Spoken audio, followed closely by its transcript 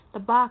The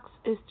Box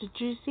is the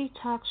juicy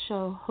talk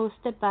show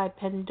hosted by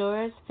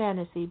Pandora's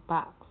Fantasy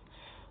Box.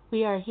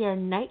 We are here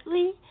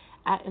nightly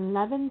at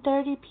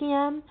 11:30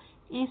 p.m.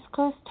 East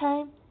Coast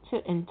time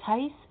to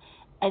entice,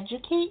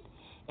 educate,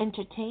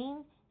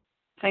 entertain.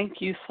 Thank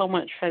you so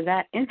much for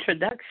that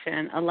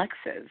introduction,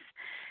 Alexis.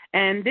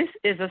 And this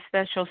is a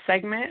special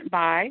segment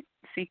by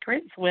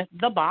Secrets with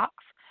the Box,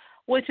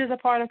 which is a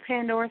part of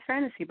Pandora's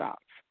Fantasy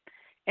Box.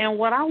 And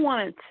what I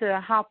wanted to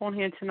hop on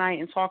here tonight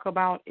and talk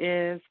about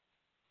is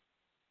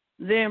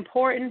the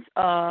importance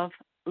of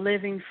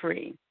living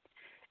free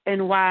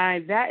and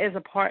why that is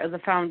a part of the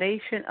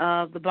foundation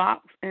of the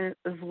box and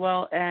as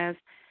well as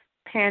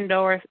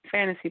Pandora's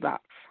Fantasy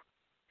Box.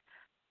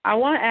 I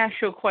want to ask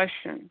you a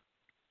question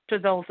to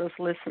those that's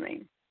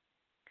listening.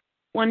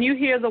 When you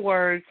hear the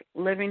words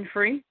living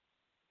free,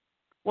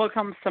 what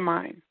comes to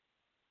mind?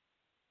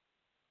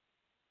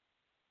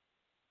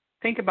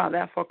 Think about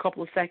that for a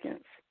couple of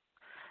seconds.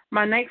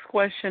 My next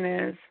question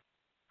is,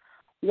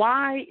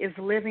 why is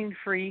living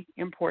free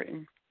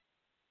important?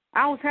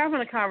 I was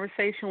having a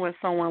conversation with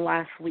someone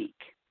last week,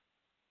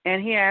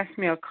 and he asked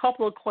me a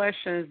couple of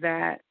questions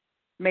that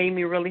made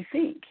me really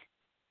think.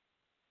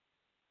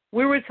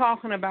 We were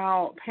talking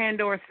about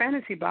Pandora's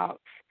Fantasy Box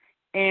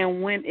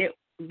and when it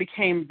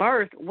became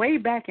birthed way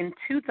back in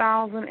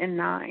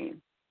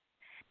 2009,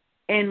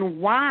 and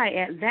why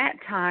at that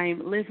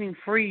time living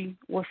free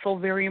was so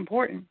very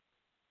important.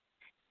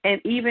 And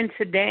even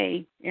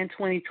today in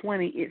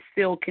 2020, it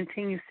still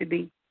continues to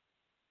be.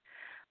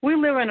 We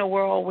live in a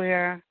world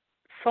where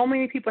so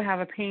many people have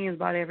opinions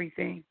about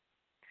everything.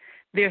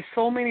 There's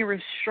so many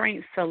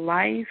restraints to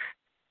life,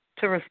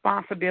 to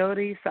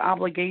responsibilities, to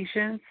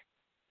obligations.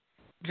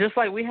 Just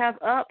like we have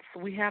ups,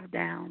 we have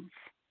downs.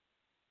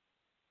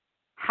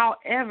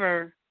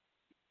 However,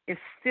 it's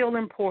still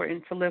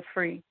important to live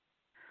free.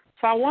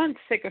 So I want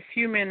to take a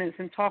few minutes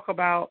and talk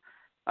about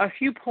a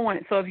few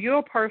points. So if you're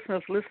a person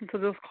that's listening to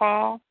this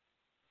call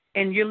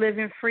and you're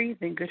living free,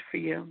 then good for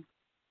you.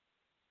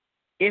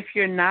 If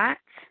you're not,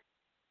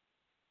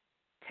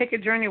 take a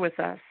journey with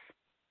us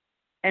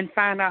and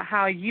find out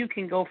how you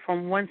can go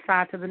from one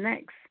side to the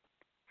next.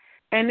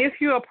 And if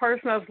you're a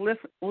person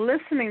that's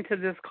listening to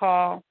this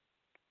call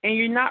and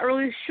you're not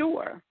really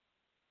sure,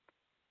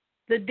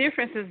 the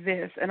difference is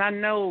this, and I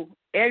know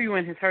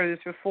everyone has heard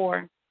this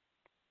before.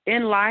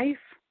 In life,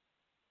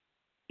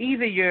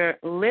 either you're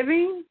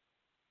living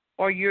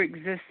or you're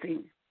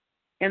existing,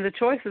 and the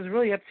choice is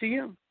really up to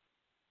you.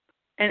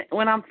 And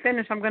when I'm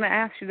finished, I'm going to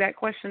ask you that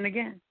question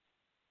again.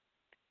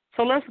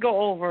 So let's go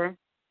over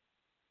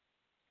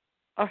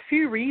a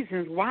few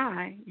reasons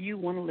why you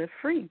want to live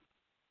free.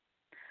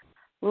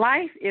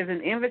 Life is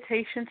an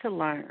invitation to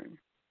learn.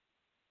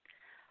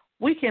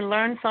 We can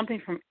learn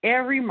something from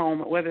every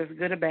moment, whether it's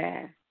good or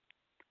bad.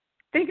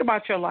 Think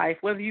about your life,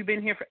 whether you've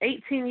been here for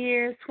 18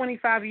 years,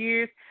 25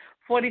 years,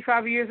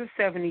 45 years, or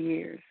 70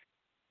 years.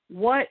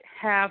 What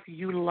have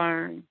you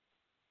learned?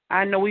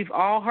 I know we've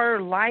all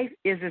heard life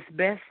is its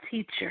best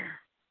teacher.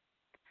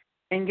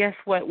 And guess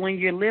what? When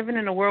you're living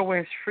in a world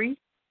where it's free,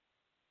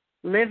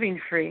 living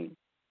free,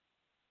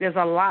 there's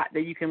a lot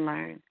that you can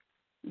learn,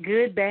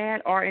 good,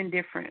 bad, or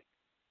indifferent.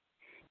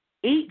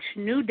 Each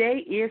new day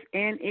is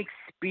an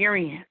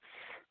experience.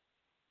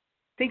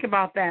 Think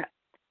about that.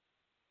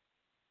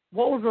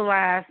 What was the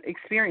last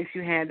experience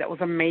you had that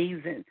was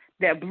amazing,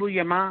 that blew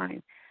your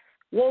mind?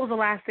 What was the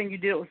last thing you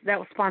did that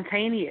was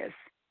spontaneous?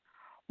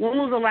 When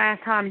was the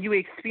last time you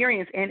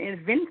experienced an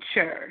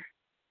adventure?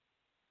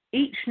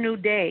 Each new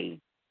day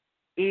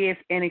is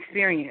an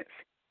experience.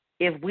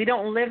 If we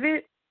don't live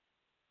it,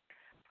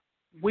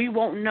 we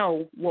won't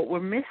know what we're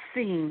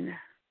missing.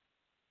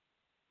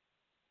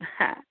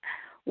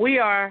 We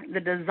are the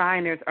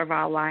designers of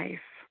our life.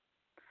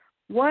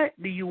 What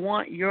do you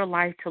want your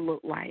life to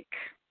look like?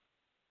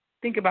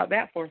 Think about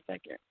that for a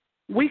second.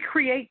 We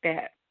create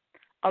that.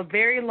 A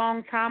very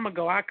long time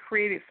ago, I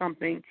created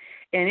something,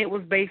 and it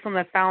was based on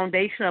the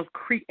foundation of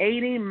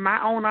creating my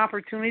own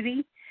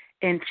opportunity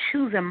and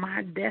choosing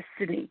my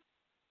destiny.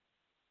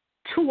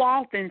 Too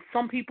often,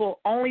 some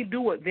people only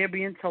do what they're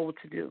being told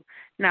to do.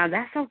 Now,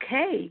 that's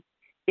okay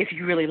if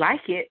you really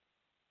like it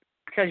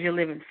because you're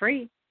living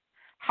free.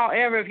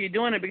 However, if you're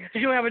doing it because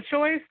you don't have a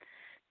choice,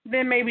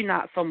 then maybe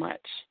not so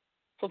much.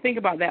 So think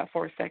about that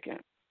for a second.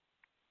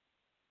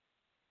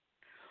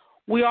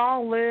 We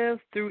all live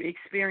through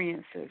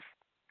experiences,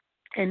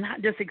 and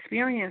not just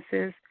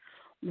experiences.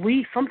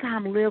 We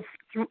sometimes live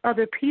through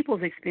other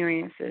people's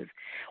experiences.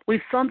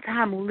 We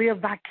sometimes live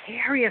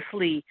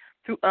vicariously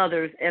through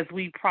others, as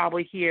we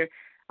probably hear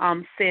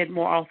said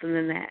more often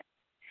than that.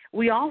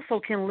 We also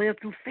can live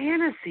through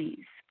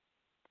fantasies.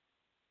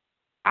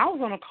 I was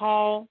on a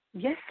call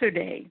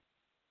yesterday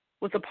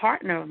with a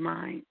partner of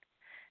mine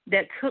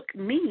that took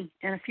me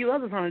and a few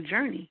others on a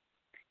journey.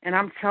 And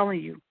I'm telling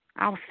you,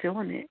 I was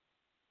feeling it.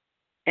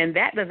 And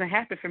that doesn't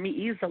happen for me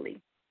easily.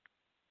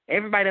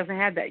 Everybody doesn't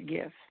have that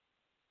gift.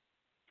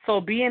 So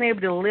being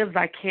able to live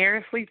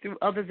vicariously through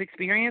others'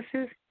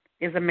 experiences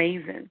is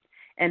amazing.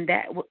 And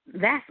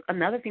that's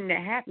another thing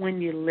that happens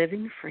when you're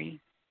living free.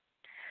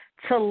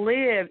 To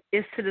live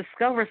is to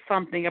discover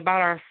something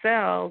about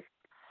ourselves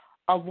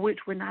of which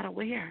we're not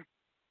aware.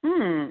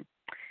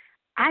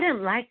 I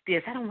didn't like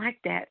this. I don't like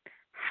that.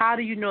 How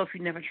do you know if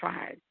you never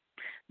tried?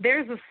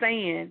 There's a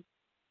saying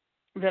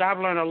that I've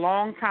learned a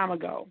long time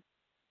ago,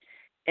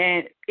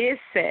 and it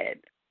said,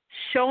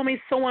 show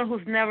me someone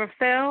who's never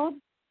failed,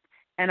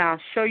 and I'll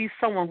show you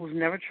someone who's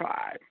never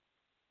tried.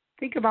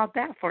 Think about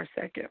that for a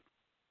second.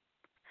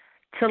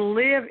 To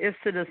live is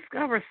to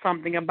discover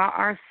something about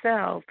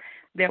ourselves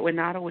that we're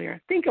not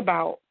aware. Think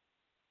about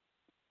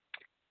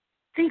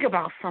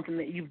something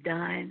that you've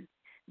done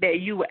that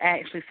you were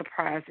actually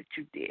surprised that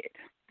you did.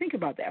 Think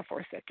about that for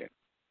a second.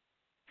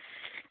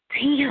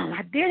 Damn,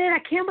 I did it. I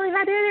can't believe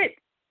I did it.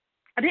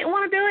 I didn't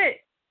want to do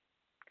it.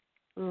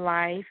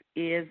 Life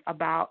is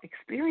about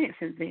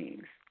experiencing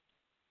things.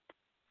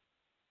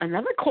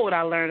 Another quote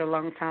I learned a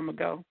long time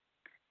ago,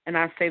 and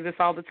I say this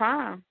all the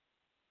time.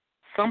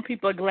 Some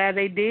people are glad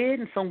they did,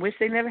 and some wish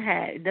they never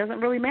had. It doesn't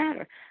really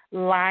matter.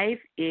 Life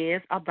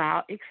is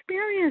about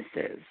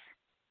experiences.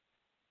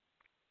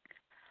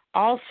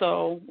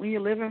 Also, when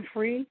you're living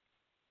free,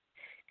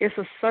 it's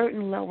a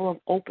certain level of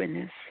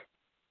openness.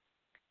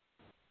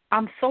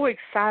 I'm so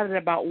excited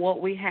about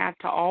what we have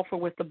to offer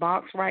with the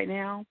box right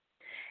now.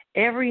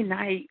 Every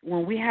night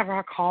when we have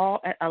our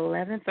call at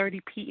 11:30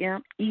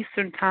 p.m.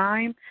 Eastern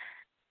Time,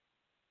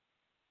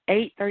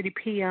 8:30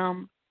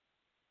 p.m.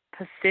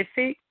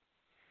 Pacific,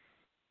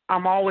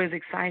 I'm always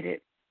excited.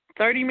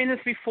 30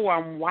 minutes before,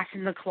 I'm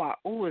watching the clock.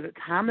 Oh, is it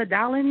time to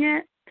dial in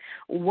yet?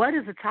 What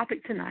is the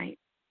topic tonight?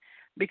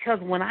 Because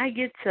when I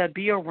get to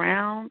be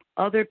around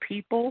other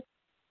people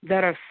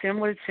that are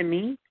similar to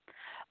me,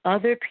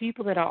 other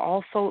people that are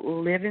also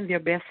living their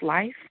best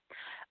life,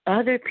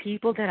 other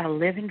people that are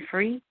living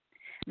free,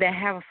 that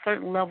have a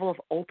certain level of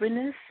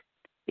openness,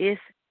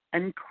 it's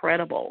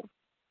incredible.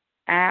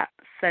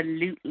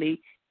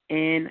 Absolutely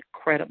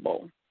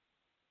incredible.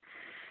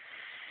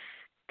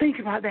 Think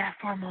about that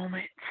for a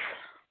moment.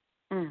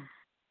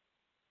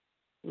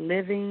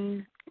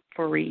 Living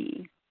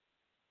free.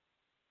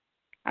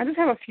 I just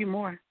have a few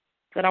more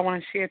that I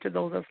want to share to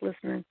those that's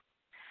listening.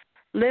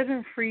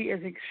 Living free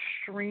is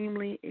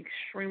extremely,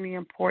 extremely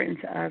important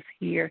to us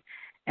here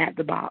at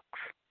The Box.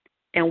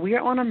 And we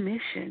are on a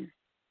mission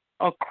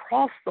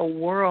across the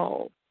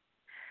world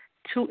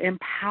to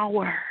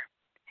empower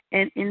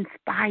and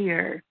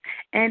inspire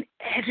and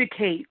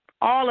educate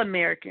all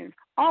Americans,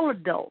 all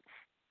adults,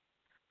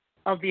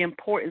 of the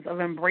importance of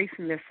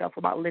embracing themselves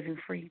about living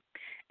free.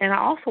 And I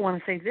also want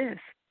to say this.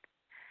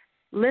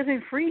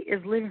 Living free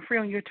is living free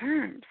on your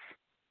terms.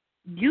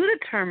 You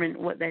determine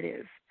what that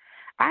is.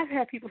 I've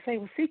had people say,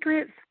 well,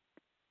 secrets,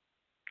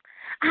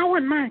 I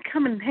wouldn't mind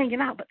coming and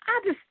hanging out, but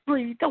I just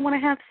really don't want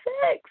to have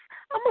sex.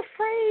 I'm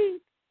afraid.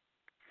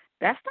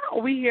 That's not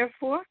what we're here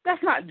for.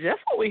 That's not just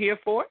what we're here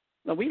for.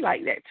 No, we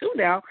like that too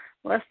now.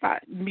 Let's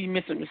not be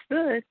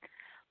misunderstood.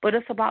 But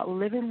it's about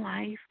living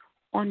life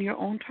on your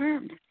own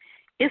terms.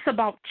 It's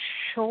about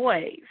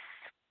choice.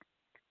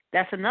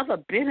 That's another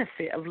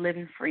benefit of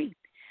living free.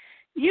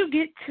 You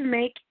get to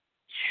make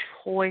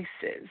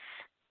choices.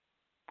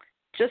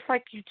 Just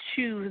like you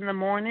choose in the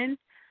morning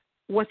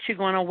what you're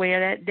going to wear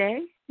that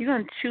day. You're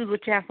going to choose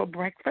what you have for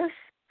breakfast.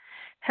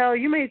 Hell,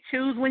 you may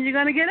choose when you're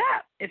going to get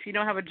up if you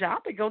don't have a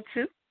job to go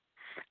to.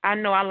 I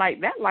know I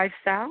like that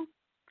lifestyle.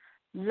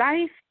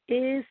 Life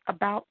is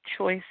about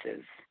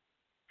choices.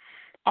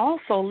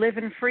 Also,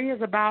 living free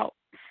is about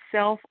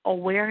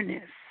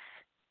self-awareness.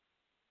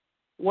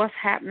 What's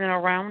happening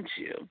around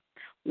you?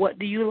 What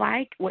do you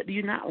like? What do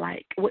you not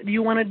like? What do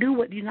you want to do?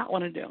 What do you not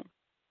want to do?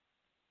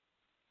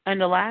 And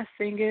the last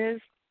thing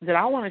is that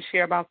I want to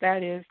share about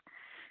that is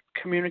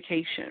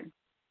communication.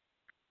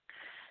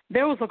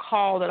 There was a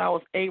call that I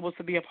was able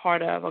to be a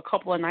part of a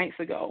couple of nights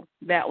ago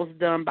that was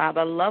done by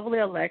the lovely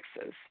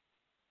Alexis.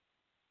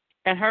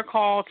 And her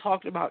call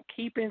talked about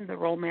keeping the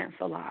romance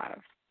alive.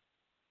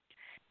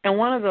 And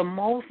one of the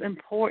most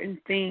important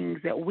things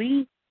that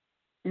we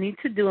need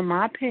to do, in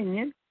my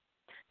opinion,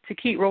 to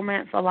keep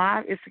romance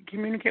alive is to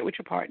communicate with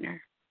your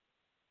partner.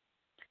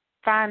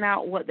 Find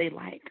out what they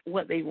like,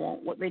 what they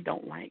want, what they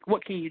don't like,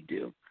 what can you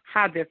do,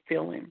 how they're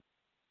feeling.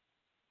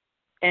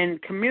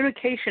 And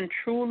communication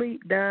truly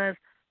does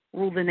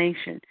rule the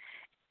nation.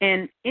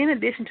 And in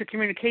addition to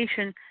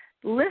communication,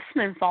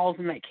 listening falls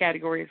in that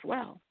category as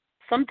well.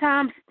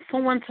 Sometimes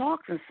someone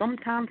talks and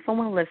sometimes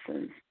someone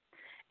listens.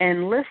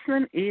 And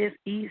listening is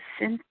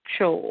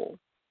essential.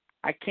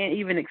 I can't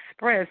even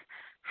express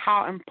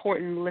how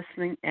important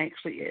listening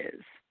actually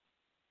is.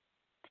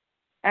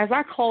 As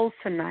I close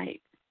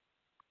tonight,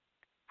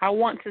 I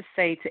want to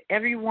say to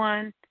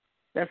everyone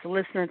that's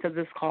listening to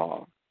this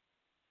call,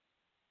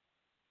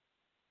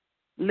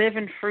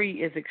 living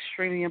free is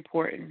extremely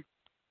important.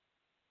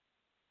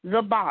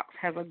 The Box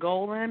has a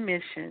goal and a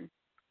mission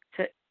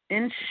to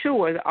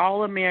ensure that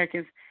all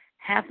Americans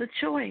have the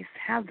choice,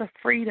 have the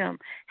freedom,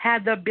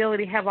 have the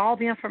ability, have all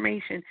the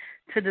information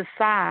to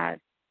decide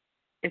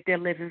if they're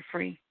living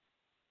free.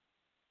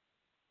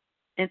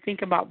 And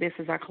think about this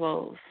as I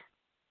close.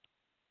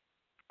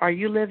 Are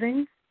you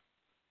living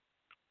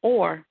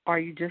or are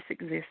you just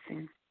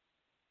existing?